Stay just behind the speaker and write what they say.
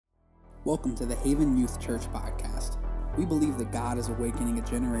Welcome to the Haven Youth Church podcast. We believe that God is awakening a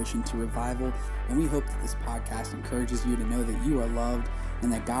generation to revival, and we hope that this podcast encourages you to know that you are loved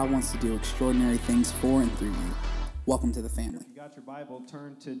and that God wants to do extraordinary things for and through you. Welcome to the family. If you got your Bible,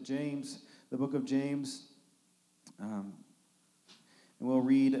 turn to James, the book of James, and we'll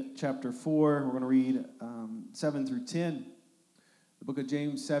read chapter 4. We're going to read 7 through 10. The book of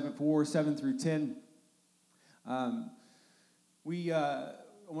James 7 through 10.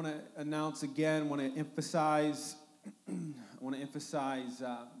 I want to announce again, want to emphasize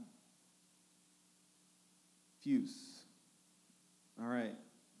Fuse. All right.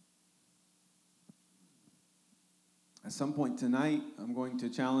 At some point tonight, I'm going to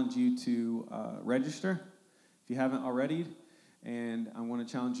challenge you to register if you haven't already, and I want to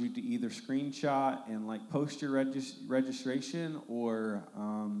challenge you to either screenshot and post your registration or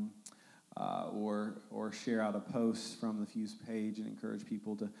share out a post from the Fuse page and encourage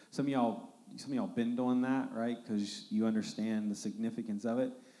people to. Some of y'all been doing that, right? Because you understand the significance of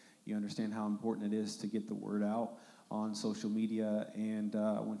it. You understand how important it is to get the word out on social media, and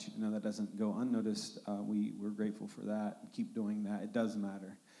I want you to know that doesn't go unnoticed. We're grateful for that. Keep doing that. It does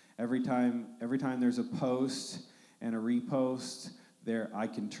matter. Every time there's a post and a repost, there I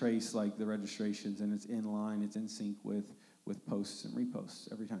can trace the registrations, and it's in line, it's in sync with posts and reposts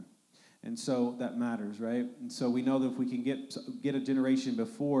every time. And so that matters, right? And so we know that if we can get a generation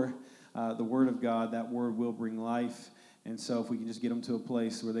before the Word of God, that Word will bring life. And so if we can just get them to a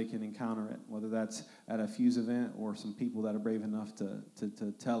place where they can encounter it, whether that's at a Fuse event or some people that are brave enough to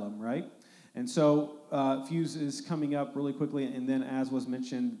tell them, right? And so Fuse is coming up really quickly, and then as was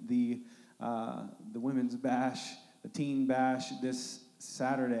mentioned, the women's bash, the teen bash this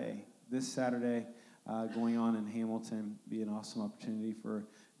Saturday, going on in Hamilton, be an awesome opportunity for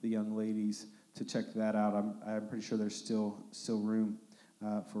the young ladies to check that out. I'm pretty sure there's still room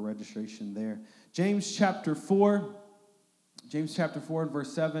for registration there. James chapter 4 and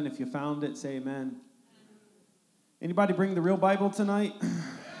verse 7. If you found it, say amen. Anybody bring the real Bible tonight?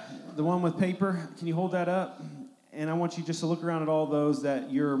 The one with paper? Can you hold that up? And I want you just to look around at all those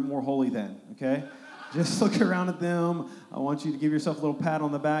that you're more holy than, okay? Just look around at them. I want you to give yourself a little pat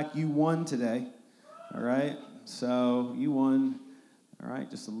on the back. You won today, all right? So you won. All right,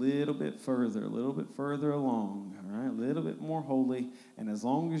 just a little bit further along, all right, a little bit more holy. And as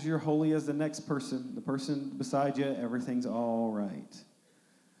long as you're holy as the next person, the person beside you, everything's all right.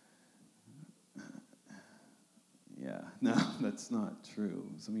 Yeah, no, that's not true.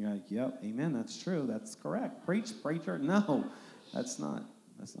 Some of you are like, yep, amen, that's true, that's correct. Preacher, no, that's not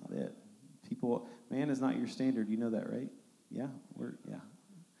it. Man is not your standard, you know that, right? Yeah,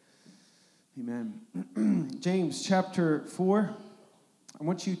 Amen. James chapter 4. I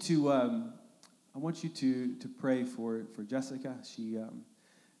want you to pray for Jessica.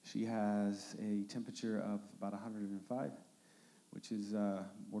 She has a temperature of about 105, which is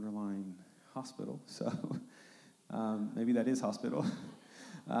borderline hospital. So maybe that is hospital.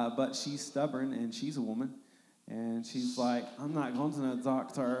 But she's stubborn, and she's a woman, and she's like, I'm not going to the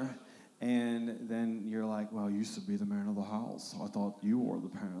doctor. And then you're like, well, you used to be the man of the house. I thought you wore the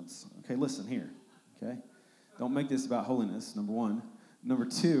pants. Okay, listen here. Okay, don't make this about holiness. Number one. Number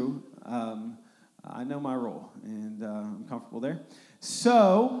two, I know my role, and I'm comfortable there.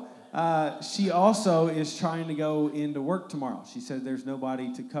 So she also is trying to go into work tomorrow. She said there's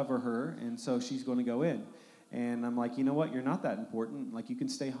nobody to cover her, and so she's going to go in. And I'm like, you know what? You're not that important. You can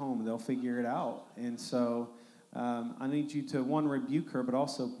stay home. They'll figure it out. And so I need you to, one, rebuke her, but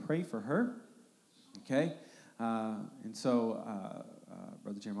also pray for her, okay? And so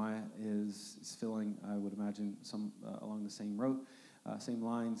Brother Jeremiah is feeling, I would imagine, some along the same road. Same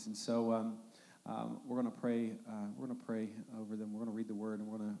lines, and so we're going to pray. We're going to pray over them. We're going to read the word, and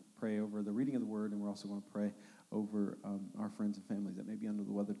we're going to pray over the reading of the word, and we're also going to pray over our friends and families that may be under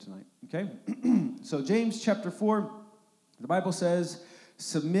the weather tonight. Okay. So James chapter 4, the Bible says,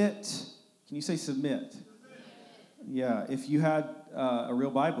 "Submit." Can you say submit? Yeah. If you had a real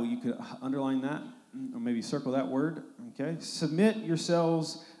Bible, you could underline that, or maybe circle that word. Okay. Submit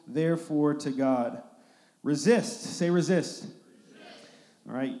yourselves, therefore, to God. Resist. Say resist.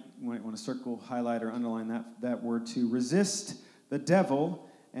 All right, you might want to circle, highlight, or underline that word too. Resist the devil,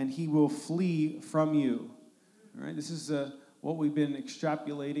 and he will flee from you. All right, this is what we've been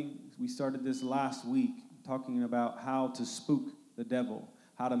extrapolating. We started this last week, talking about how to spook the devil,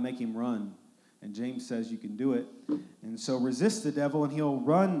 how to make him run. And James says you can do it. And so resist the devil, and he'll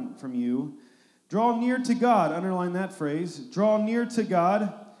run from you. Draw near to God. Underline that phrase. Draw near to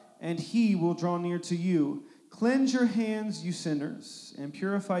God, and he will draw near to you. Cleanse your hands, you sinners, and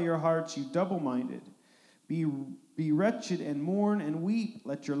purify your hearts, you double-minded. Be wretched and mourn and weep.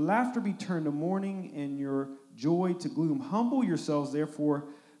 Let your laughter be turned to mourning and your joy to gloom. Humble yourselves, therefore,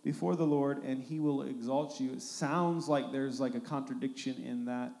 before the Lord, and he will exalt you. It sounds like there's like a contradiction in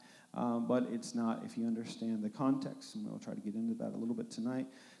that, but it's not if you understand the context. And we'll try to get into that a little bit tonight.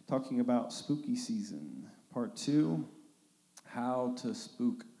 Talking about spooky season, part 2, how to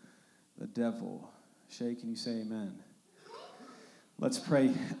spook the devil. Shay, can you say amen? Let's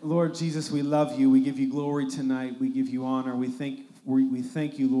pray. Lord Jesus, we love you. We give you glory tonight. We give you honor. We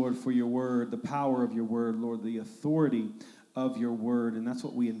thank you, Lord, for your word, the power of your word, Lord, the authority of your word. And that's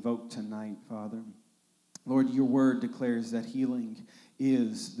what we invoke tonight, Father. Lord, your word declares that healing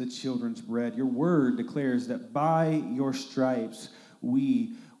is the children's bread. Your word declares that by your stripes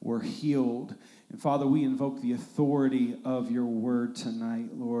we were healed. And Father, we invoke the authority of your word tonight,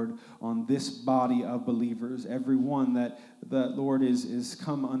 Lord, on this body of believers. Everyone that Lord is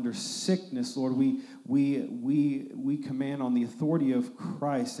come under sickness, Lord, we command on the authority of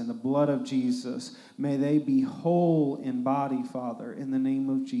Christ and the blood of Jesus. May they be whole in body, Father, in the name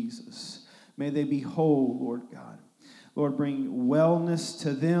of Jesus. May they be whole, Lord God. Lord, bring wellness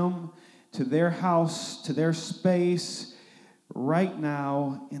to them, to their house, to their space, right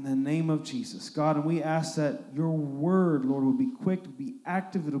now, in the name of Jesus. God, and we ask that your word, Lord, will be quick, be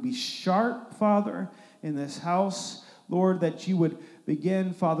active, it'll be sharp, Father, in this house. Lord, that you would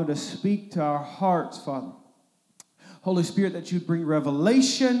begin, Father, to speak to our hearts, Father. Holy Spirit, that you'd bring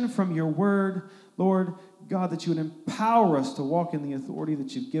revelation from your word. Lord, God, that you would empower us to walk in the authority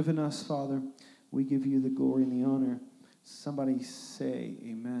that you've given us, Father. We give you the glory and the honor. Somebody say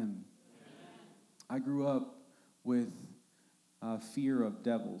amen. I grew up with fear of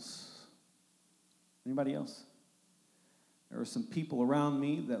devils. Anybody else? There are some people around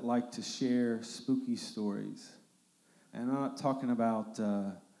me that like to share spooky stories. And I'm not talking about,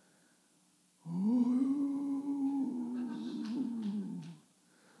 I've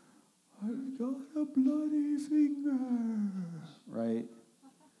got a bloody finger, right?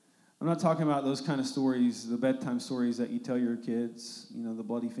 I'm not talking about those kind of stories, the bedtime stories that you tell your kids, you know, the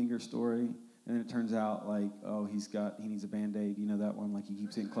bloody finger story. And then it turns out like, oh, he needs a Band-Aid. You know that one? Like he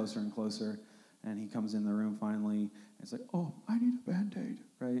keeps getting closer and closer. And he comes in the room finally. And it's like, oh, I need a Band-Aid,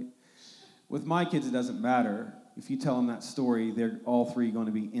 right? With my kids, it doesn't matter. If you tell them that story, they're all three going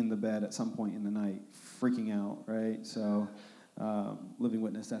to be in the bed at some point in the night, freaking out, right? So, living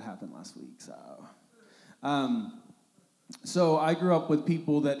witness, that happened last week. So I grew up with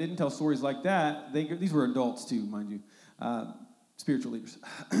people that didn't tell stories like that. These were adults too, mind you, spiritual leaders,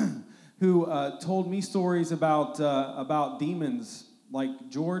 who told me stories about demons, like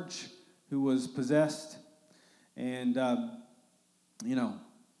George, who was possessed, and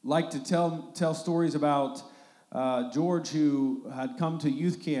like to tell stories about George, who had come to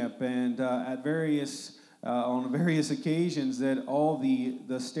youth camp, and on various occasions that all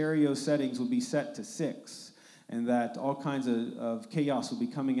the stereo settings would be set to 6, and that all kinds of chaos would be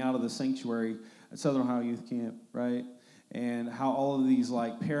coming out of the sanctuary at Southern Ohio Youth Camp, right? And how all of these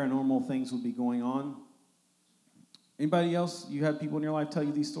like paranormal things would be going on. Anybody else? You had people in your life tell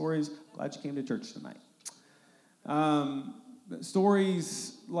you these stories? Glad you came to church tonight.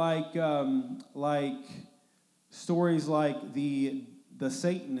 Stories like the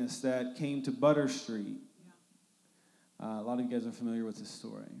Satanist that came to Butter Street. A lot of you guys are familiar with this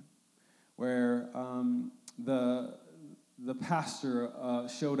story, where the pastor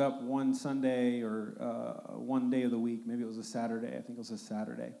showed up one Sunday or one day of the week. Maybe it was a Saturday. I think it was a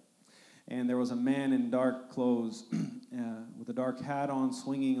Saturday. And there was a man in dark clothes with a dark hat on,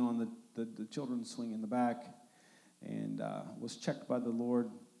 swinging on the children's swing in the back, and was checked by the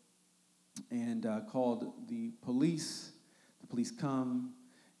Lord and called the police. The police come,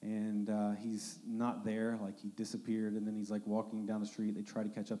 and he's not there, like he disappeared, and then he's like walking down the street. They try to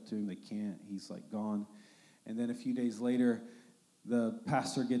catch up to him. They can't. He's like gone. And then a few days later, the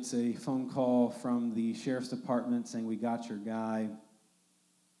pastor gets a phone call from the sheriff's department saying, "We got your guy.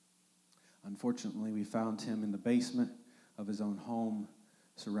 Unfortunately, we found him in the basement of his own home,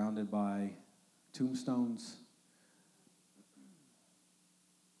 surrounded by tombstones."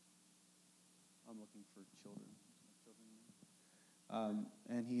 I'm looking for children.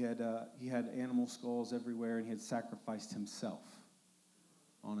 And he had animal skulls everywhere, and he had sacrificed himself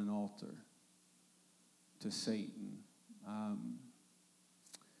on an altar to Satan.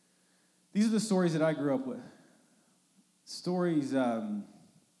 These are the stories that I grew up with. Stories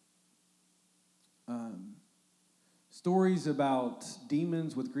about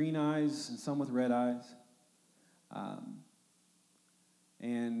demons with green eyes and some with red eyes.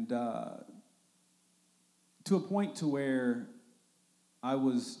 And to a point to where I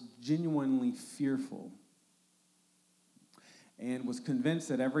was genuinely fearful and was convinced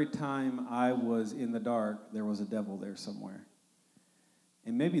that every time I was in the dark, there was a devil there somewhere.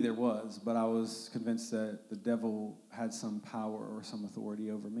 And maybe there was, but I was convinced that the devil had some power or some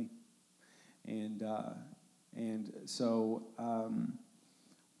authority over me. And so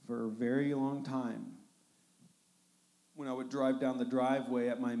for a very long time, when I would drive down the driveway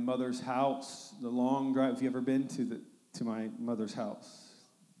at my mother's house, the long drive, if you've ever been to my mother's house,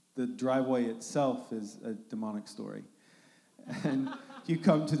 the driveway itself is a demonic story. And you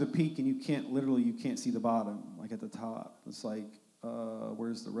come to the peak and you can't see the bottom, like at the top. It's like,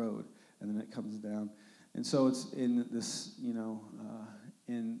 where's the road? And then it comes down. And so it's in this,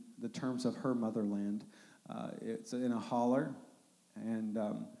 in the terms of her motherland, it's in a holler. And,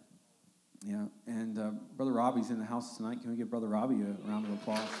 Brother Robbie's in the house tonight. Can we give Brother Robbie a round of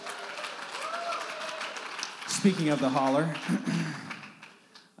applause? Speaking of the holler,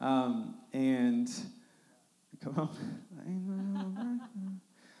 and come on.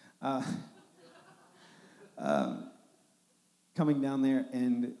 Coming down there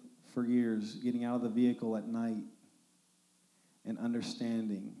and for years, getting out of the vehicle at night and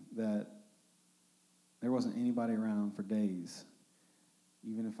understanding that there wasn't anybody around for days,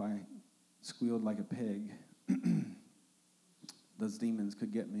 even if I squealed like a pig, those demons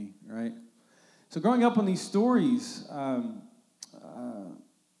could get me, right? So growing up on these stories,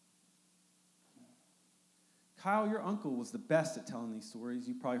 Kyle, your uncle was the best at telling these stories.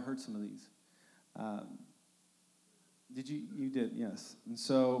 You probably heard some of these. Did you? You did, yes. And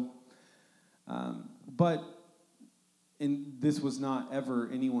so, and this was not ever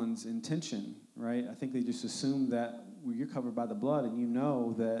anyone's intention, right? I think they just assumed that you're covered by the blood, and you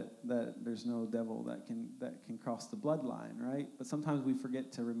know that there's no devil that can cross the bloodline, right? But sometimes we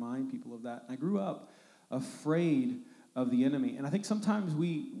forget to remind people of that. I grew up afraid of the enemy, and I think sometimes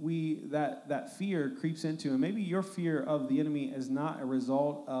that fear creeps into, and maybe your fear of the enemy is not a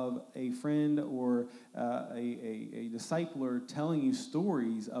result of a friend or a discipler telling you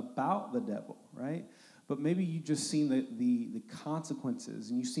stories about the devil, right? But maybe you've just seen the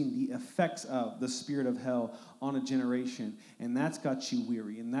consequences, and you've seen the effects of the spirit of hell on a generation, and that's got you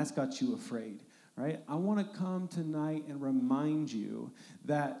weary, and that's got you afraid, right? I want to come tonight and remind you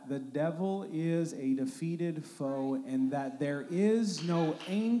that the devil is a defeated foe, and that there is no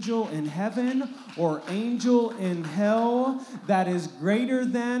angel in heaven or angel in hell that is greater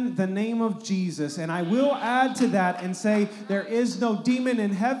than the name of Jesus. And I will add to that and say there is no demon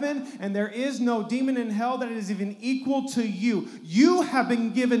in heaven and there is no demon in hell that is even equal to you. You have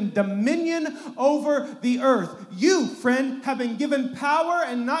been given dominion over the earth. You, friend, have been given power,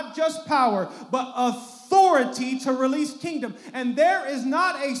 and not just power, but authority to release kingdom. And there is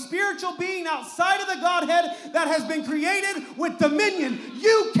not a spiritual being outside of the Godhead that has been created with dominion.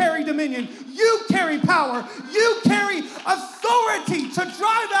 You carry dominion. You carry power. You carry authority to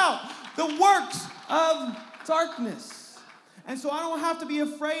drive out the works of darkness. And so I don't have to be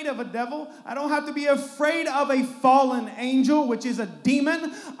afraid of a devil. I don't have to be afraid of a fallen angel, which is a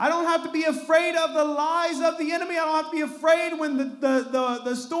demon. I don't have to be afraid of the lies of the enemy. I don't have to be afraid when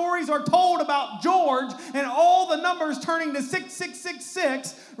the stories are told about George and all the numbers turning to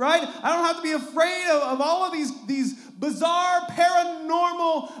 6666, right? I don't have to be afraid of all of these bizarre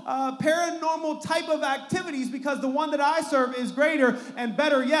paranormal type of activities, because the one that I serve is greater, and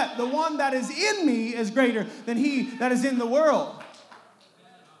better yet, the one that is in me is greater than he that is in the world.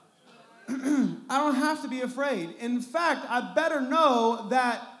 I don't have to be afraid. In fact, I better know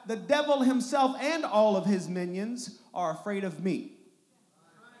that the devil himself and all of his minions are afraid of me.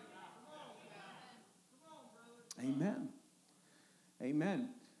 Amen. Amen.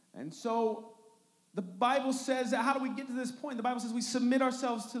 And so the Bible says that, how do we get to this point? The Bible says we submit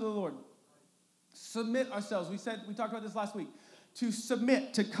ourselves to the Lord. Submit ourselves. We talked about this last week. To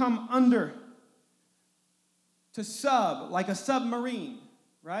submit, to come under, to sub, like a submarine,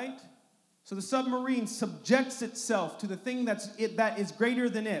 right? So the submarine subjects itself to the thing that is greater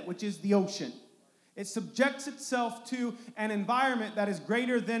than it, which is the ocean. It subjects itself to an environment that is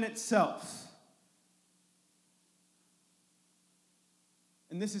greater than itself.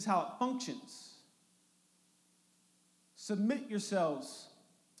 And this is how it functions. Submit yourselves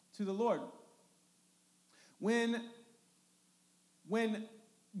to the Lord. When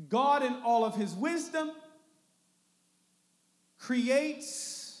God in all of his wisdom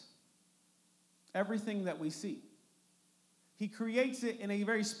creates everything that we see, he creates it in a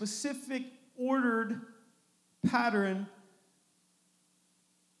very specific, ordered pattern.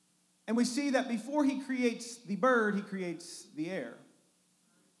 And we see that before he creates the bird, he creates the air.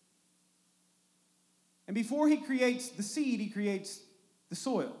 And before he creates the seed, he creates the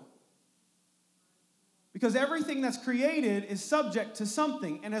soil. Because everything that's created is subject to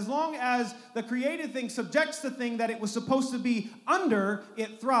something. And as long as the created thing subjects the thing that it was supposed to be under,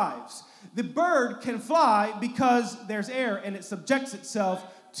 it thrives. The bird can fly because there's air and it subjects itself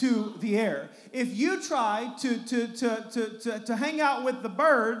to the air. If you try to hang out with the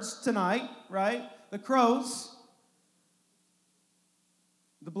birds tonight, right? The crows,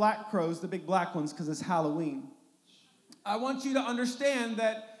 the black crows, the big black ones because it's Halloween. I want you to understand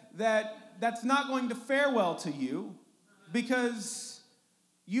that's not going to fare well to you because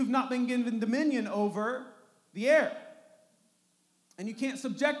you've not been given dominion over the air. And you can't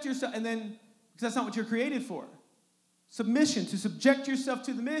subject yourself, and then, because that's not what you're created for. Submission, to subject yourself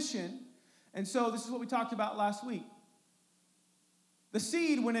to the mission. And so this is what we talked about last week. The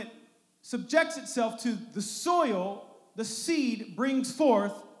seed, when it subjects itself to the soil, the seed brings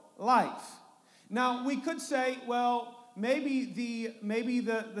forth life. Now, we could say, well, maybe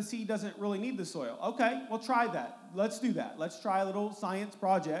the seed doesn't really need the soil. Okay, well, try that. Let's do that. Let's try a little science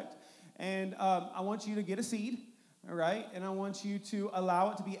project. And I want you to get a seed, all right? And I want you to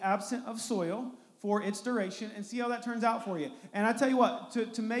allow it to be absent of soil for its duration and see how that turns out for you. And I tell you what,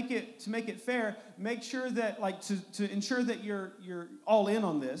 to make it fair, make sure that, like, to ensure that you're all in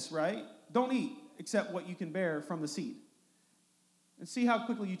on this, right? Don't eat except what you can bear from the seed. And see how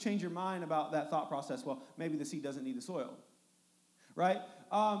quickly you change your mind about that thought process. Well, maybe the seed doesn't need the soil, right?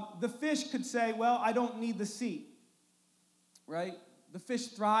 The fish could say, well, I don't need the seed, right? The fish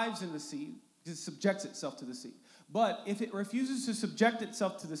thrives in the seed because it subjects itself to the seed. But if it refuses to subject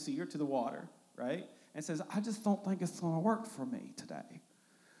itself to the sea or to the water, right, and says, I just don't think it's going to work for me today.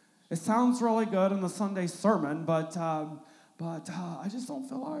 It sounds really good in the Sunday sermon, but I just don't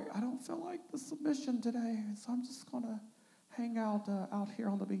feel like the submission today, so I'm just going to hang out here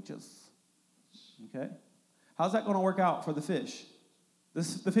on the beaches. Okay? How's that going to work out for the fish?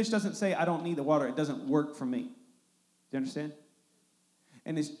 The fish doesn't say, I don't need the water. It doesn't work for me. Do you understand?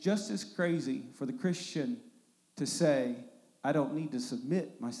 And it's just as crazy for the Christian to say, I don't need to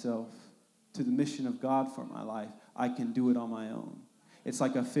submit myself to the mission of God for my life. I can do it on my own. It's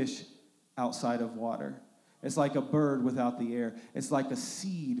like a fish outside of water. It's like a bird without the air. It's like a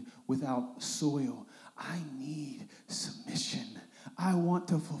seed without soil. I need submission. I want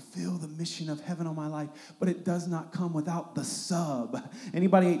to fulfill the mission of heaven on my life, but it does not come without the sub.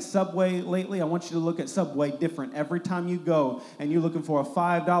 Anybody ate Subway lately? I want you to look at Subway different. Every time you go and you're looking for a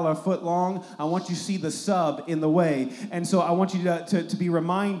 $5 foot long, I want you to see the sub in the way. And so I want you to be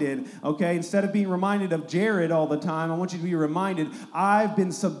reminded, okay, instead of being reminded of Jared all the time, I want you to be reminded, I've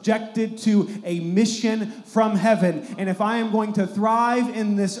been subjected to a mission from heaven. And if I am going to thrive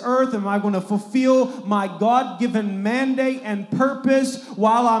in this earth, am I going to fulfill my God-given mandate and purpose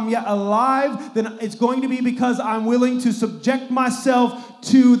while I'm yet alive, then it's going to be because I'm willing to subject myself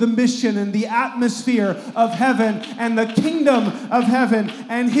to the mission and the atmosphere of heaven and the kingdom of heaven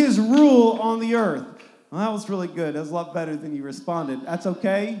and his rule on the earth. Well, that was really good. That was a lot better than you responded. That's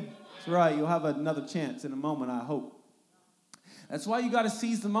okay. That's right. You'll have another chance in a moment, I hope. That's why you got to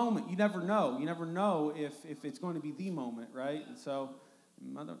seize the moment. You never know. You never know if it's going to be the moment, right? And so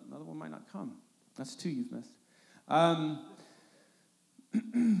another one might not come. That's two you've missed.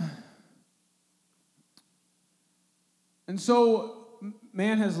 And so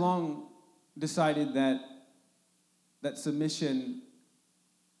man has long decided that submission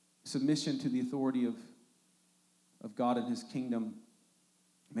to the authority of God and his kingdom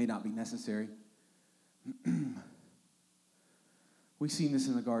may not be necessary. We've seen this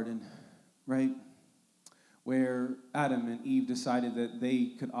in the garden, right? Where Adam and Eve decided that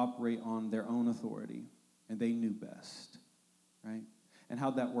they could operate on their own authority and they knew best, right? And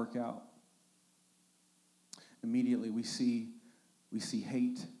how'd that work out? Immediately we see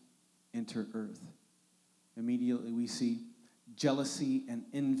hate enter earth. Immediately we see jealousy and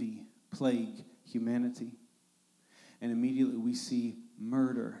envy plague humanity. And immediately we see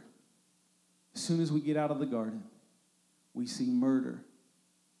murder. As soon as we get out of the garden, we see murder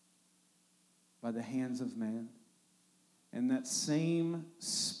by the hands of man. And that same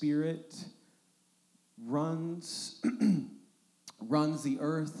spirit runs the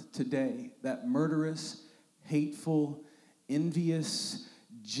earth today. That murderous, hateful, envious,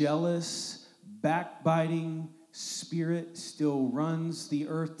 jealous, backbiting spirit still runs the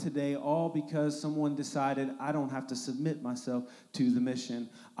earth today, all because someone decided, I don't have to submit myself to the mission.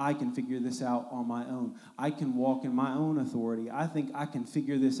 I can figure this out on my own. I can walk in my own authority. I think I can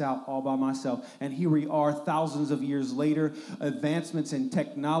figure this out all by myself. And here we are thousands of years later, advancements in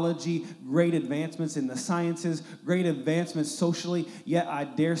technology, great advancements in the sciences, great advancements socially, yet I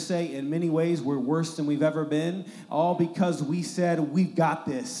dare say in many ways we're worse than we've ever been, all because we said, we've got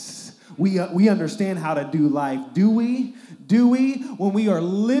this. we understand how to do life. Do we? Do we? When we are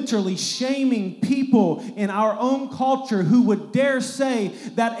literally shaming people in our own culture who would dare say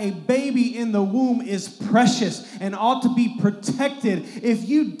that a baby in the womb is precious and ought to be protected. If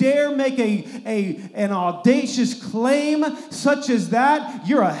you dare make an audacious claim such as that,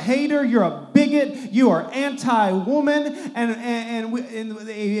 you're a hater, you're a bigot, you are anti-woman. And in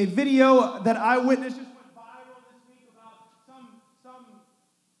a video that I witnessed just went viral this week about some person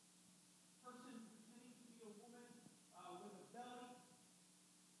pretending to be a woman with a belly,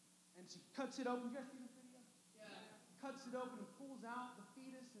 and she cuts it open. You guys see this video? Yeah. Cuts it open and pulls out the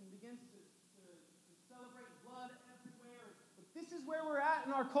fetus and begins to celebrate blood everywhere. But this is where we're at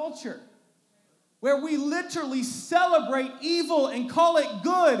in our culture, where we literally celebrate evil and call it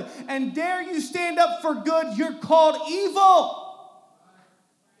good, and dare you stand up for good, you're called evil.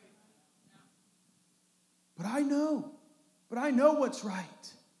 But I know what's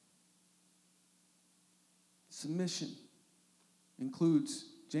right. Submission includes,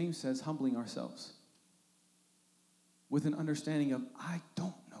 James says, humbling ourselves with an understanding of, I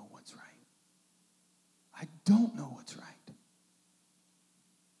don't know what's right. I don't know what's right.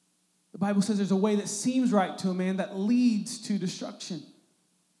 The Bible says there's a way that seems right to a man that leads to destruction.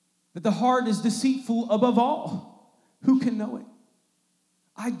 That the heart is deceitful above all. Who can know it?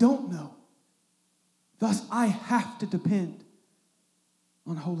 I don't know. Thus, I have to depend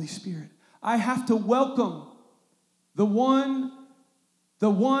on Holy Spirit. I have to welcome the one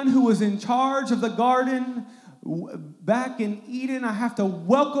who was in charge of the garden back in Eden. I have to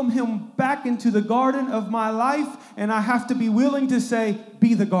welcome him back into the garden of my life, and I have to be willing to say,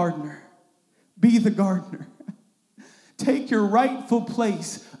 be the gardener. Be the gardener. Take your rightful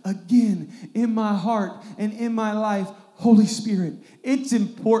place again in my heart and in my life. Holy Spirit, it's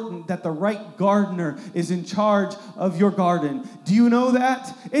important that the right gardener is in charge of your garden. Do you know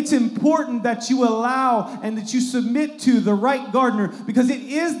that? It's important that you allow and that you submit to the right gardener, because it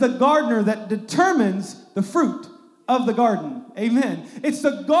is the gardener that determines the fruit of the garden. Amen. It's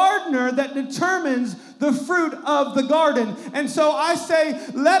the gardener that determines the fruit of the garden. And so I say,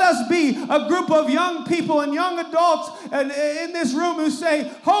 let us be a group of young people and young adults in this room who say,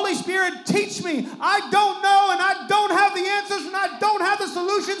 Holy Spirit, teach me. I don't know, and I don't have the answers, and I don't have the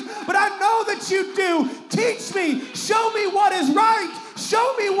solutions, but I know that you do. Teach me. Show me what is right.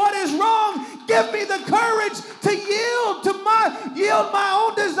 Show me what is wrong. Give me the courage to yield my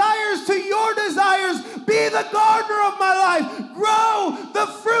own desires to your desires. Be the gardener of my life. Grow the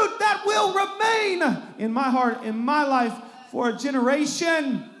fruit that will remain in my heart, in my life, for a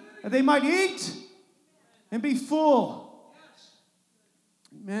generation, that they might eat and be full.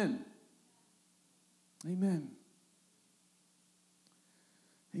 Amen. Amen.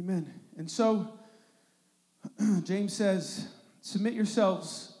 Amen. And so, James says, submit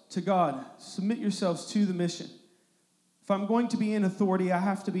yourselves to God. Submit yourselves to the mission. If I'm going to be in authority, I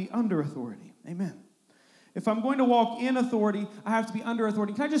have to be under authority. Amen. If I'm going to walk in authority, I have to be under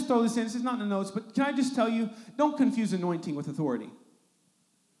authority. Can I just throw this in? This is not in the notes, but can I just tell you, don't confuse anointing with authority.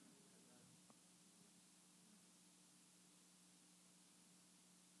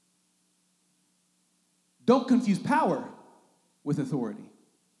 Don't confuse power with authority.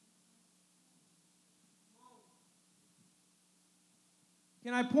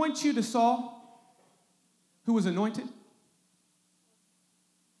 Can I point you to Saul, who was anointed,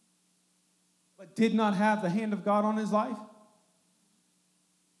 but did not have the hand of God on his life?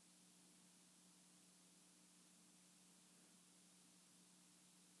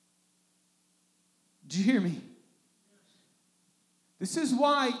 Did you hear me? This is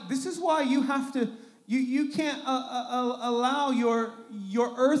why you have to, you can't allow your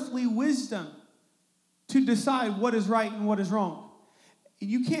earthly wisdom to decide what is right and what is wrong.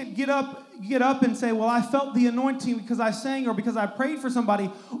 You can't get up and say, well, I felt the anointing because I sang, or because I prayed for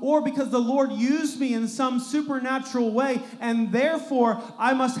somebody, or because the Lord used me in some supernatural way, and therefore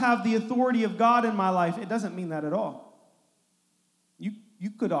I must have the authority of God in my life. It doesn't mean that at all.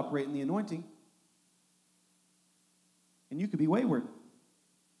 You could operate in the anointing, and you could be wayward.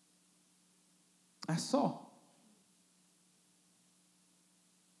 Ask Saul.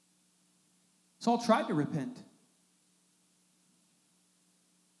 Saul tried to repent,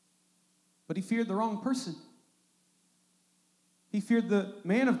 but he feared the wrong person. He feared the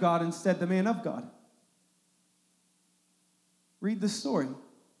man of God instead the man of God. Read the story.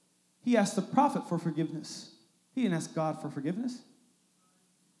 He asked the prophet for forgiveness. He didn't ask God for forgiveness.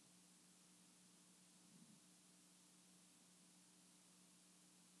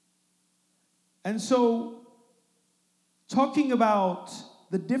 And so, talking about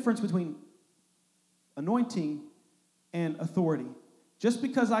the difference between anointing and authority, Just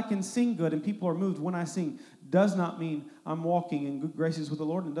because I can sing good and people are moved when I sing does not mean I'm walking in good graces with the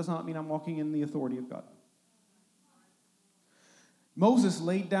Lord, and does not mean I'm walking in the authority of God. Moses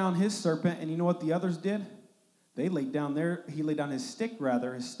laid down his serpent, and you know what the others did? He laid down his stick,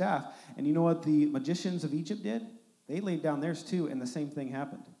 his staff. And you know what the magicians of Egypt did? They laid down theirs too, and the same thing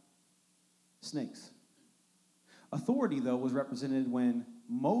happened. Snakes. Authority, though, was represented when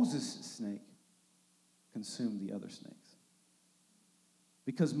Moses' snake consumed the other snakes.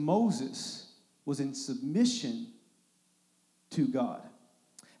 Because Moses was in submission to God.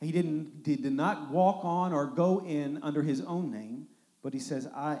 He did not walk on or go in under his own name, but he says,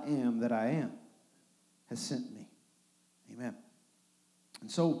 I am that I am has sent me. Amen.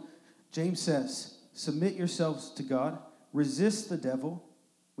 And so James says, submit yourselves to God, resist the devil.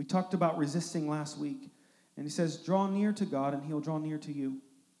 We talked about resisting last week. And he says, draw near to God and he'll draw near to you.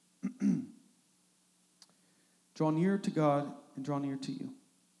 Draw near to God and draw near to you.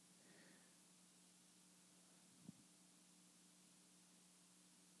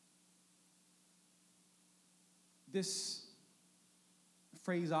 This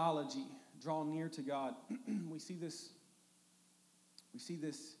phraseology, draw near to God, we see this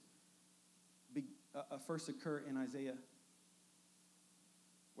first occur in Isaiah,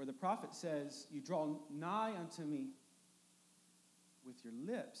 where the prophet says, you draw nigh unto me with your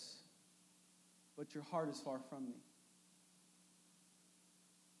lips, but your heart is far from me.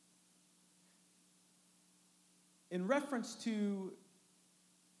 In reference to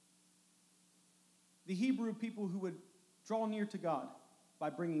the Hebrew people who would draw near to God by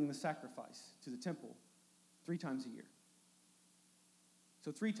bringing the sacrifice to the temple 3 times a year.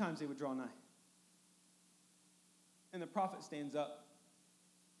 So 3 times they would draw nigh. And the prophet stands up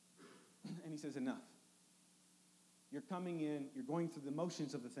and he says, enough. You're coming in, you're going through the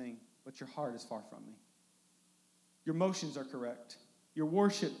motions of the thing, but your heart is far from me. Your motions are correct. Your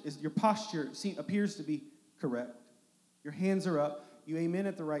posture appears to be correct. Your hands are up. You amen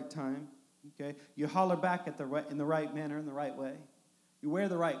at the right time. Okay? You holler back in the right manner, in the right way. You wear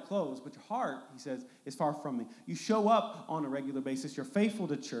the right clothes, but your heart, he says, is far from me. You show up on a regular basis. You're faithful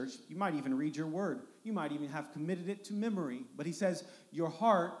to church. You might even read your word. You might even have committed it to memory. But he says, your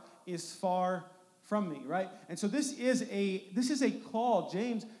heart is far from me, right? And so this is a call.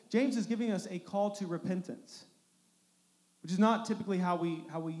 James is giving us a call to repentance, which is not typically how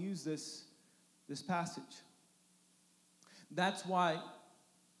we use this passage. That's why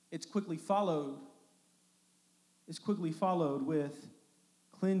it's quickly followed with,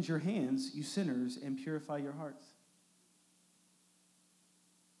 cleanse your hands, you sinners, and purify your hearts.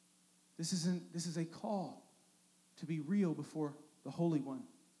 This is a call to be real before the Holy One.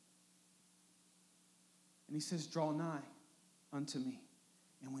 And he says, draw nigh unto me.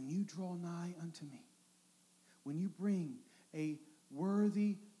 And when you draw nigh unto me, when you bring a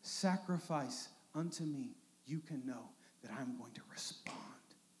worthy sacrifice unto me, you can know that I'm going to respond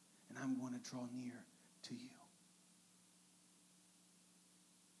and I'm going to draw near to you.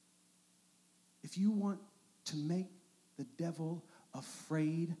 If you want to make the devil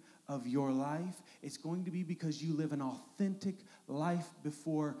afraid of your life, it's going to be because you live an authentic life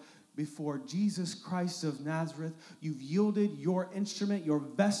before Jesus Christ of Nazareth. You've yielded your instrument, your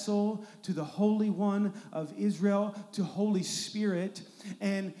vessel, to the Holy One of Israel, to Holy Spirit,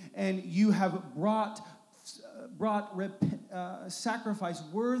 and you have brought sacrifice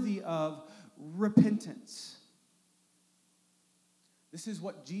worthy of repentance. This is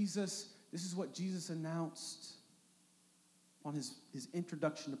what Jesus announced on his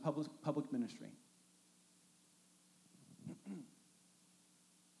introduction to public ministry.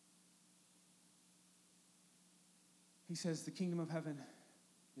 He says, the kingdom of heaven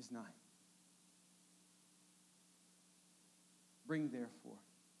is nigh. Bring therefore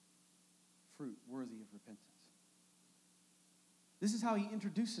fruit worthy of repentance. This is how he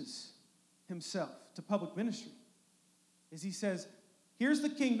introduces himself to public ministry. Is he says, here's the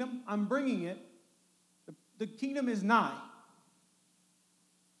kingdom, I'm bringing it. The kingdom is nigh.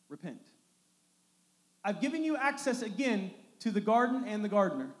 Repent. I've given you access again to the garden and the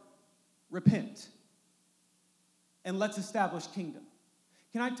gardener. Repent. And let's establish kingdom.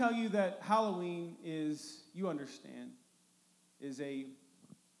 Can I tell you that Halloween is, you understand, is a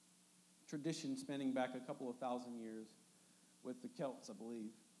tradition spanning back a couple of thousand years with the Celts, I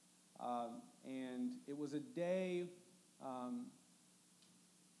believe. And it was a day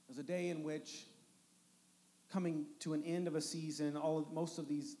in which, coming to an end of a season, most of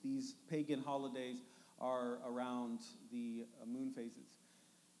these pagan holidays are around the moon phases.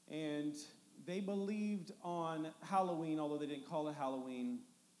 And they believed on Halloween, although they didn't call it Halloween,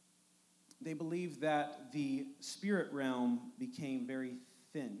 they believed that the spirit realm became very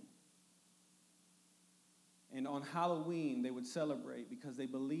thin. And on Halloween, they would celebrate because they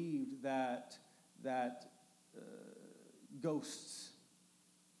believed that ghosts,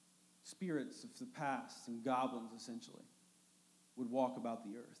 spirits of the past, and goblins, essentially, would walk about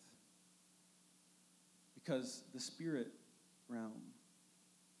the earth. Because the spirit realm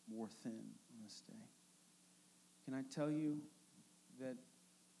wore thin on this day. Can I tell you that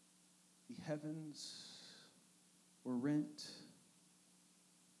the heavens were rent,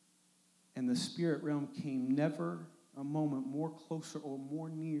 and the spirit realm came never a moment more closer or more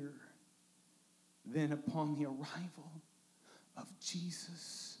near than upon the arrival of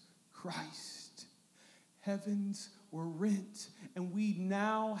Jesus Christ. Heavens were rent, and we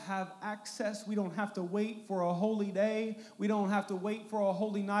now have access. We don't have to wait for a holy day. We don't have to wait for a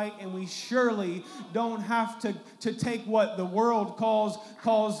holy night, and we surely don't have to take what the world calls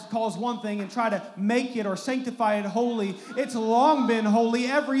one thing and try to make it or sanctify it holy. It's long been holy.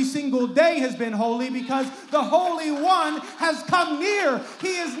 Every single day has been holy because the Holy One has come near.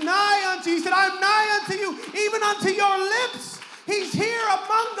 He is nigh unto you. He said, I'm nigh unto you, even unto your lips. He's here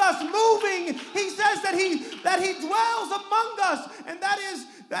among us, moving. He says that he dwells among us, and that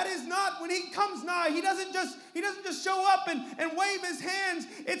is not when he comes nigh. He doesn't just show up and wave his hands.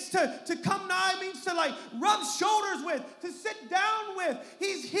 It's to come nigh means to like rub shoulders with, to sit down with.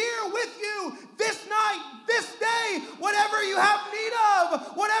 He's here with you this night, this day, whatever you have need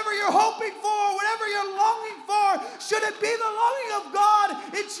of, whatever you're hoping for, whatever you're longing for. Should it be the longing of God,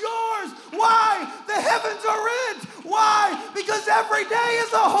 it's yours. Why? The heavens are rent. Why? Because every day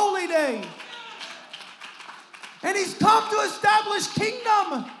is a holy day. And he's come to establish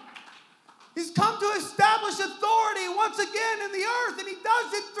kingdom. He's come to establish authority once again in the earth, and he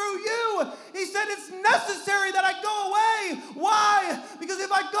does it through you. He said it's necessary that I go away. Why? Because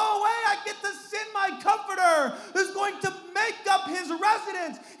if I go away, I get to send my comforter who's going to make up his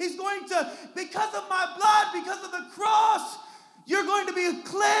residence. He's going to, because of my blood, because of the cross, you're going to be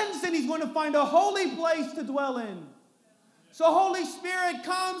cleansed, and he's going to find a holy place to dwell in. So Holy Spirit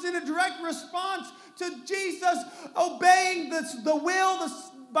comes in a direct response to Jesus obeying the will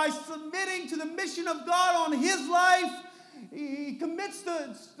by submitting to the mission of God on his life. He completes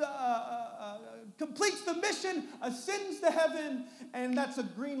the mission, ascends to heaven, and that's a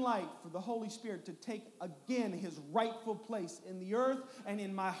green light for the Holy Spirit to take again his rightful place in the earth and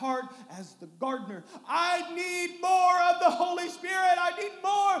in my heart as the gardener. I need more of the Holy Spirit. I need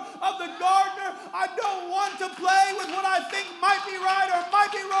more of the gardener. I don't want to play with what I think might be right or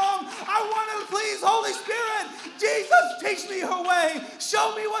might be wrong. I want to please Holy Spirit. Jesus, teach me your way.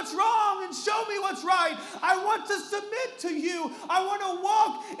 Show me what's wrong and show me what's right. I want to submit to you. I want to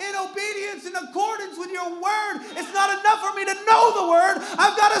walk in obedience in accordance with your word. It's not enough for me to know the word.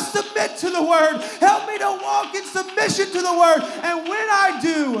 I've got to submit to the word. Help me to walk in submission to the word. And when I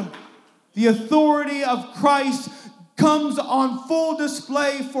do, the authority of Christ comes on full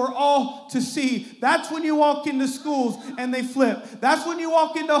display for all to see. That's when you walk into schools and they flip. That's when you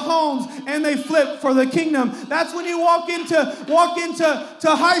walk into homes and they flip for the kingdom. That's when you walk into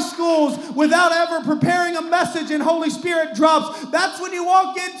high schools without ever preparing a message and Holy Spirit drops. That's when you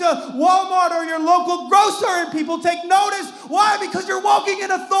walk into Walmart or your local grocer and people take notice. Why? Because you're walking in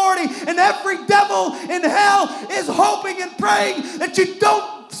authority, and every devil in hell is hoping and praying that you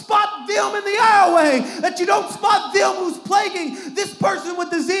don't spot them in the aisleway, that you don't spot them who's plaguing this person with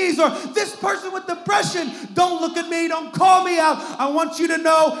disease or this person with depression. Don't look at me. Don't call me out. I want you to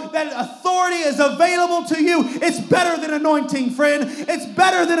know that authority is available to you. It's better than anointing, friend. It's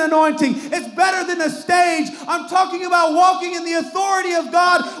better than anointing. It's better than a stage. I'm talking about walking in the authority of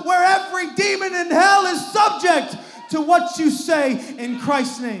God, where every demon in hell is subject to what you say in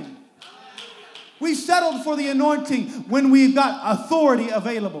Christ's name. We settled for the anointing when we've got authority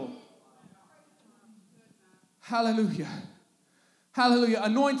available. Hallelujah. Hallelujah.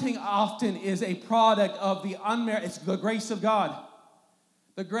 Anointing often is a product of the unmerited. It's the grace of God.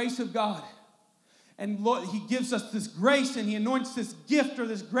 The grace of God. And Lord, he gives us this grace, and he anoints this gift or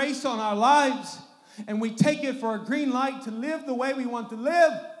this grace on our lives. And we take it for a green light to live the way we want to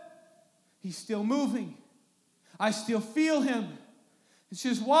live. He's still moving. I still feel him. It's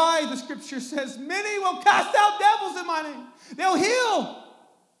just why the scripture says, many will cast out devils in my name. They'll heal.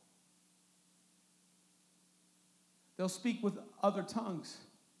 They'll speak with other tongues.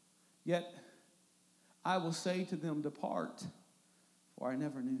 Yet I will say to them, depart, for I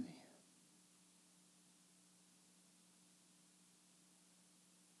never knew thee.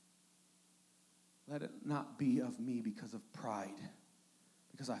 Let it not be of me because of pride,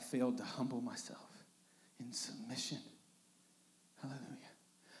 because I failed to humble myself in submission. Hallelujah.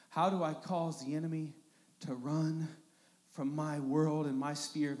 How do I cause the enemy to run from my world and my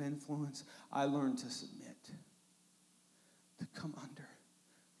sphere of influence? I learned to submit, to come under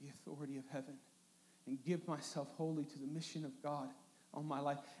the authority of heaven and give myself wholly to the mission of God on my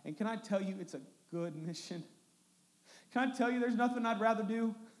life. And can I tell you, it's a good mission. Can I tell you, there's nothing I'd rather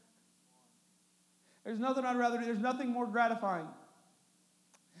do? There's nothing I'd rather do. There's nothing more gratifying.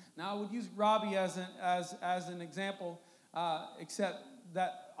 Now, I would use Robbie as an example, except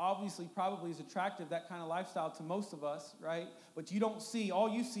that obviously probably is attractive, that kind of lifestyle to most of us, right? But you don't see, all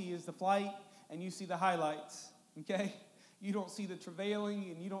you see is the flight and you see the highlights, okay? You don't see the travailing,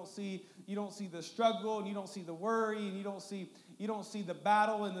 and you don't see the struggle, and you don't see the worry, and you don't see the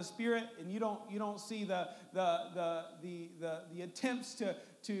battle in the spirit, and you don't see the attempts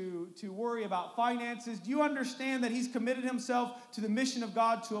to worry about finances. Do you understand that he's committed himself to the mission of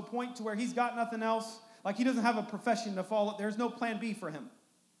God to a point to where he's got nothing else? Like he doesn't have a profession to follow. There's no plan B for him,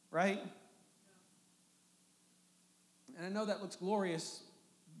 right? And I know that looks glorious,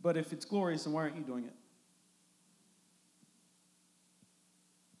 but if it's glorious, then why aren't you doing it?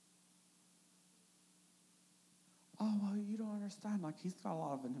 Oh, well, you don't understand. Like, he's got a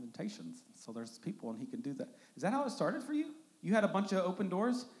lot of invitations, so there's people, and he can do that. Is that how it started for you? You had a bunch of open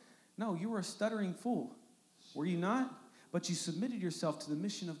doors? No, you were a stuttering fool. Were you not? But you submitted yourself to the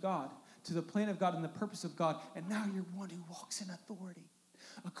mission of God, to the plan of God and the purpose of God, and now you're one who walks in authority.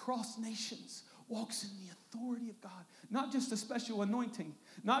 Across nations, walks in the authority of God. Not just a special anointing.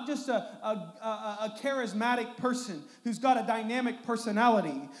 Not just a charismatic person who's got a dynamic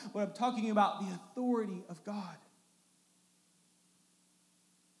personality. But I'm talking about the authority of God.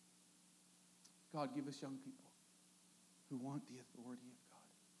 God, give us young people who want the authority of God.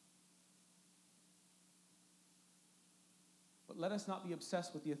 But let us not be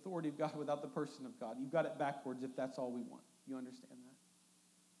obsessed with the authority of God without the person of God. You've got it backwards if that's all we want. You understand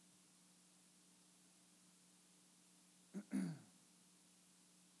that?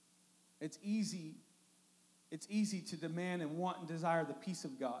 It's easy to demand and want and desire the peace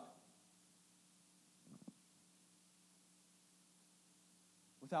of God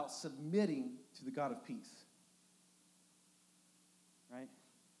without submitting to the God of peace. Right?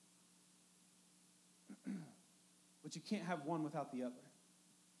 But you can't have one without the other.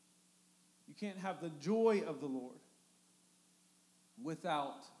 You can't have the joy of the Lord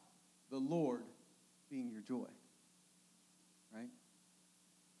without the Lord being your joy. Right?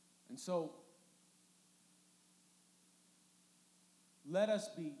 And so, let us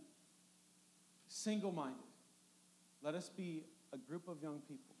be single-minded. Let us be a group of young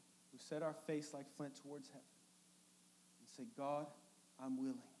people who set our face like flint towards heaven and say, God, I'm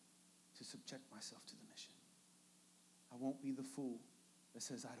willing to subject myself to the mission. I won't be the fool that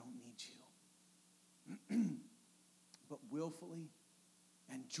says I don't need you. But willfully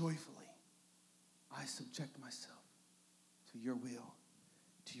and joyfully, I subject myself to your will,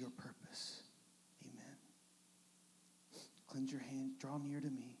 to your purpose. Amen. Cleanse your hands. Draw near to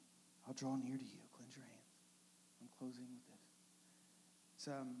me. I'll draw near to you. Cleanse your hands. I'm closing with this.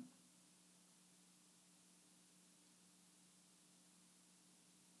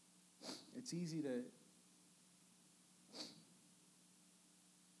 It's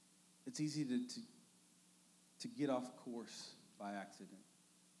easy to get off course by accident.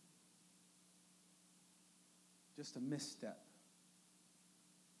 Just a misstep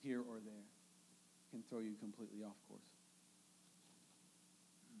here or there can throw you completely off course.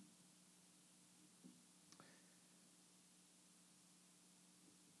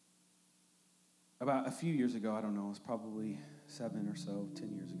 About a few years ago, I don't know, it was probably 7 or so,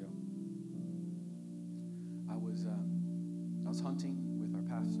 10 years ago, I was hunting with our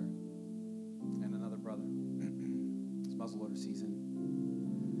pastor and another brother. It's muzzleloader season,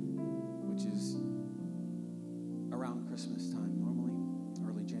 which is around Christmas time, normally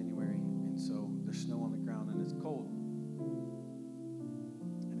early January, and so there's snow on the ground and it's cold,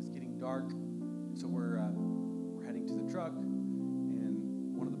 and it's getting dark, and so we're heading to the truck,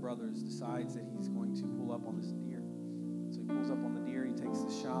 and one of the brothers decides that he's going to pull up on this deer. So he pulls up on the deer, he takes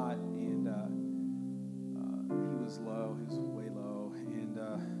the shot, and he was low, he was way low, and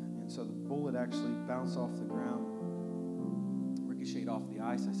so the bullet actually bounced off the ground, ricocheted off the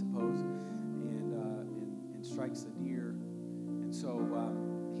ice, I suppose, and strikes the deer. And so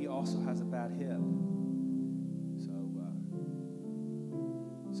he also has a bad hip.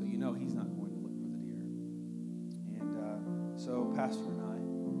 So you know he's not going to look for the deer. And so Pastor and I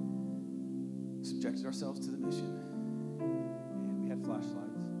subjected ourselves to the mission, and we had flashlights.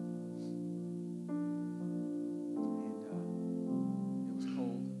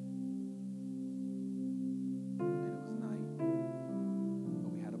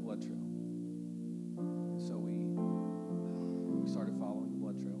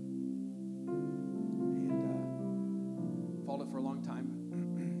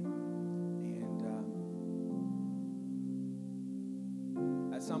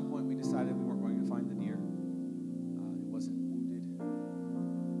 some point we decided we weren't going to find the deer. It wasn't wounded.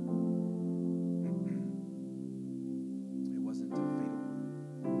 It wasn't a fatal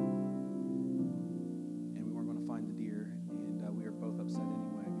wound. And we weren't going to find the deer. And we were both upset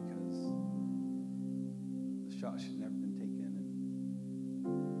anyway because the shot should never been taken.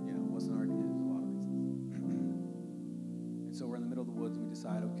 And, it wasn't our deer. There's a lot of reasons. And so we're in the middle of the woods and we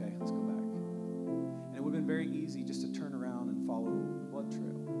decide, okay, let's go back. And it would have been very easy just to turn around and follow the blood trail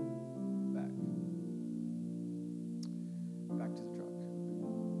back to the truck.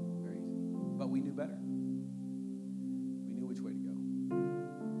 Very easy. But we knew better. We knew which way to go.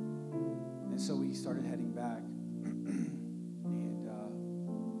 And so we started heading back. And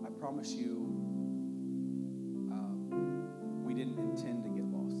I promise you, we didn't intend to get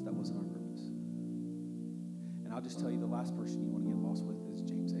lost. That wasn't our purpose. And I'll just tell you, the last person you want to get lost with is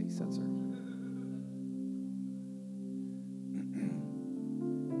James A. Setzer.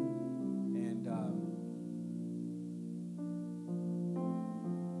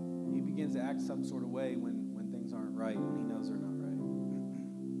 To act some sort of way when things aren't right, when he knows they're not right.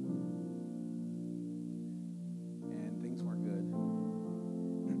 And things weren't good.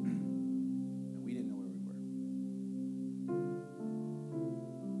 And we didn't know where we were.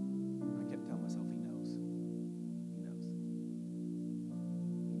 I kept telling myself, he knows. He knows. He knows.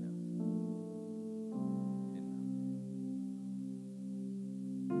 He didn't know.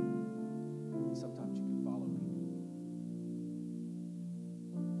 And sometimes you can follow people.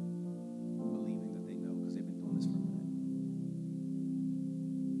 For a minute.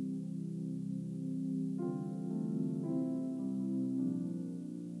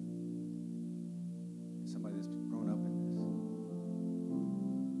 Somebody that's grown up in this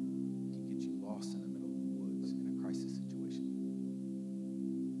can get you lost in the middle of the woods in a crisis situation.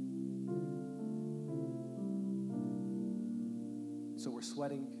 So we're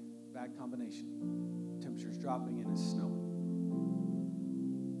sweating, bad combination. Temperature's dropping and it's snowing.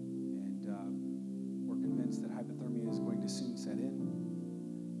 That hypothermia is going to soon set in,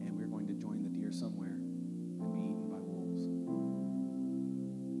 and we're going to join the deer somewhere and be eaten by wolves.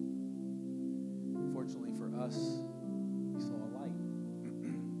 Fortunately for us, we saw a light.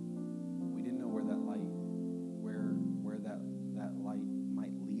 We didn't know where that light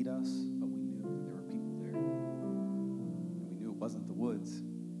might lead us, but we knew that there were people there, and we knew it wasn't the woods,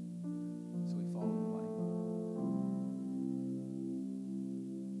 so we followed the light.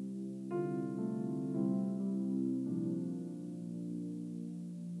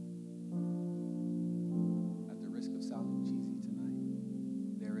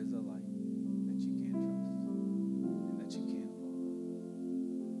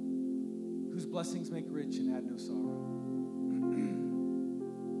 Blessings make rich and add no sorrow.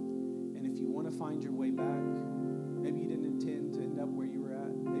 And if you want to find your way back, maybe you didn't intend to end up where you were at.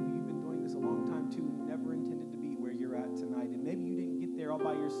 Maybe you've been doing this a long time too and you never intended to be where you're at tonight. And maybe you didn't get there all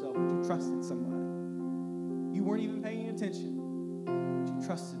by yourself, but you trusted somebody. You weren't even paying attention, but you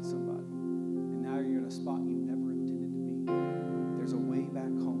trusted somebody. And now you're in a spot you never intended to be. There's a way back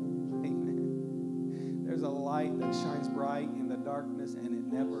home. Amen. There's a light that shines bright in the darkness and it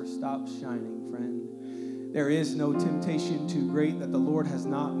never stops shining, friend. There is no temptation too great that the Lord has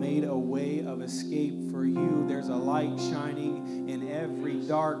not made a way of escape for you. There's a light shining in every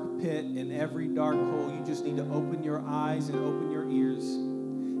dark pit, in every dark hole. You just need to open your eyes and open your ears.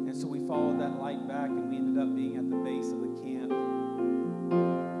 And so we followed that light back and we ended up being at the base of the camp.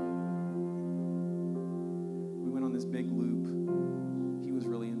 We went on this big loop. He was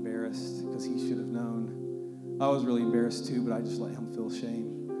really embarrassed because he should have known. I was really embarrassed too, but I just let him feel shame.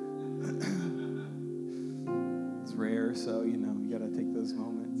 It's rare, so you got to take those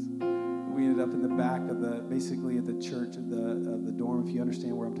moments. We ended up in the back of basically at the church of the dorm. If you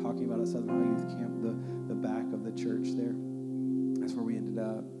understand where I'm talking about at Southern High Youth Camp, the back of the church there. That's where we ended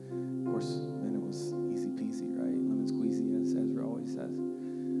up. Of course, then it was easy peasy, right? Lemon squeezy, as Ezra always says.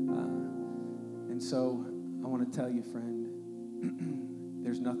 And so I want to tell you, friend,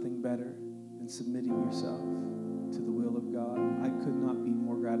 there's nothing better than submitting yourself to the will of God. I could not be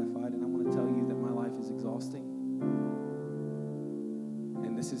more gratified, and I want to tell you that my life is exhausting.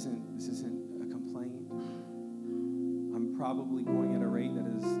 And this isn't a complaint. I'm probably going at a rate that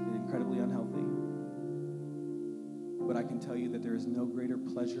is incredibly unhealthy. But I can tell you that there is no greater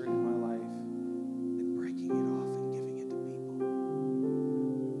pleasure in my life than breaking it off and giving it to people.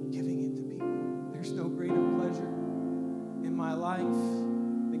 Giving it to people. There's no greater pleasure in my life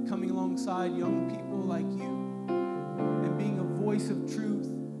than coming alongside young people like you and being a voice of truth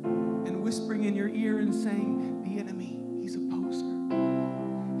and whispering in your ear and saying, the enemy, he's a poser.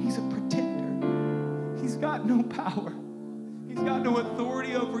 He's a pretender. He's got no power. He's He's got no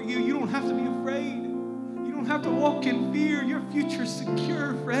authority over you. You don't have to be afraid. You don't have to walk in fear. Your future's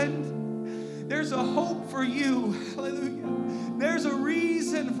secure, friend. There's a hope for you. Hallelujah. There's a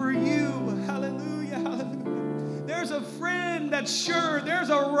reason for you. Hallelujah. Hallelujah. There's a friend that's sure.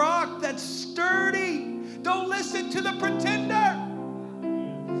 There's a rock that's sturdy. Don't listen to the pretender.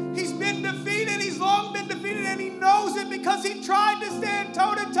 He's been defeated. He's long been defeated, and he knows it because he tried to stand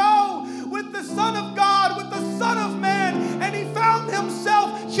toe-to-toe with the Son of God, with the Son of Man, and he found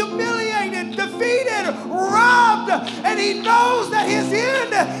himself humiliated, defeated, robbed, and he knows that his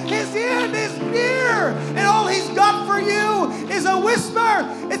end is near, and all he's got for you is a whisper.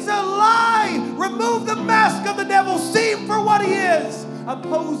 It's a lie. Remove the mask of the devil. See him for what he is, a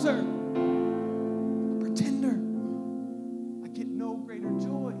poser, a pretender. I get no greater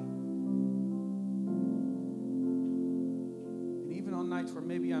joy. And even on nights where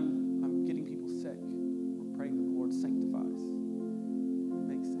maybe I'm getting people sick, we're praying that the Lord sanctifies,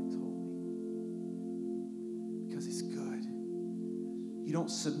 makes things holy. Because it's good. You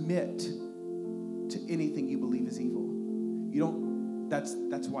don't submit to anything you believe is evil. You don't. That's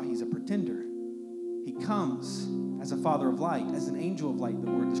why he's a pretender. He comes as a father of light, as an angel of light,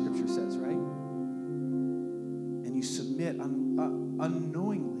 the scripture says, right? And you submit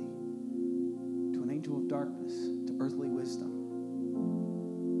unknowingly to an angel of darkness, to earthly wisdom.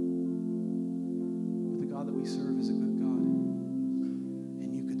 But the God that we serve is a good God.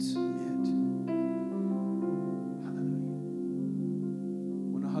 And you could submit. Hallelujah.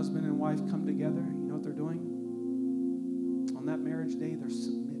 When a husband and wife come together, you know what they're doing? On that marriage day, they're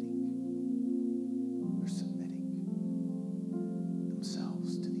submitting. They're submitting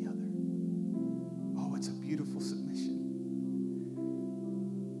themselves to the other. Oh, it's a beautiful submission.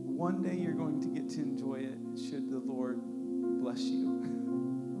 One day you're going to get to enjoy it, should the Lord bless you.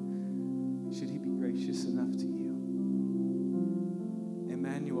 Should he be gracious enough to you.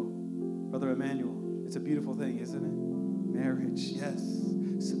 Emmanuel, Brother Emmanuel, it's a beautiful thing, isn't it? Marriage, yes.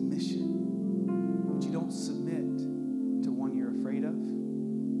 Submission. But you don't submit to one you're afraid of,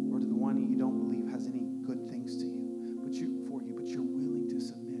 or to the one you don't believe has any good things to you, but you're willing to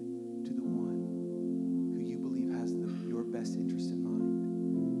submit to the one who you believe has your best interest in mind.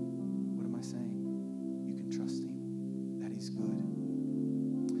 What am I saying? You can trust him, that he's good.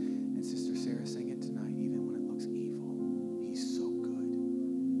 And Sister Sarah sang it tonight, even when it looks evil, he's so good.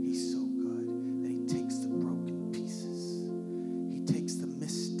 He's so good that he takes the broken pieces. He takes the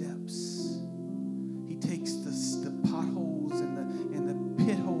missteps. He takes the potholes and the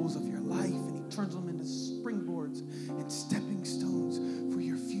pit holes of your life, and he turns them into springboards and stepping stones for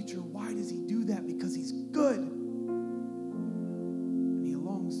your future. Why does he do that? Because he's good. And he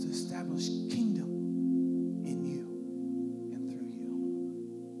longs to establish kingdom in you and through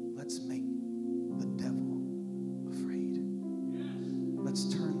you. Let's make the devil afraid. Let's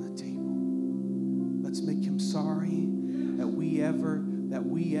turn the table. Let's make him sorry that we ever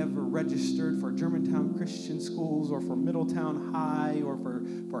registered for Germantown Christian Schools, or for Middletown High, or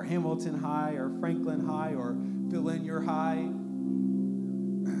for Hamilton High, or Franklin High, or fill in your high,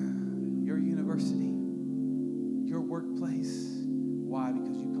 your university, your workplace. Why?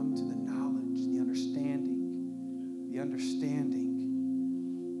 Because you come to the knowledge, the understanding.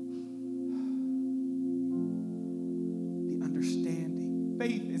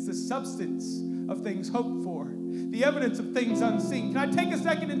 Faith is the substance of things hoped for, the evidence of things unseen. Can I take a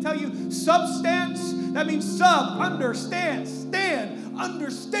second and tell you, substance, that means understand, stand,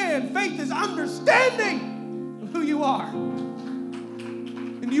 understand. Faith is understanding of who you are.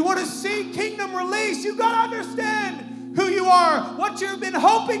 And you want to see kingdom release, you got to understand who you are, what you've been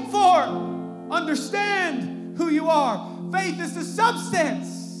hoping for. Understand who you are. Faith is the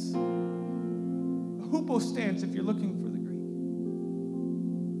substance. A hypostance, if you're looking for the Greek.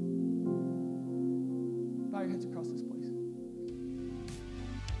 Bow your heads across this place.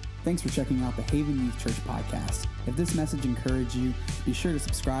 Thanks for checking out the Haven Youth Church podcast. If this message encouraged you, be sure to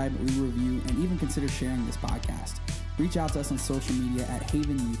subscribe, leave a review, and even consider sharing this podcast. Reach out to us on social media at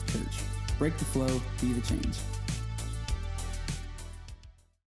Haven Youth Church. Break the flow, be the change.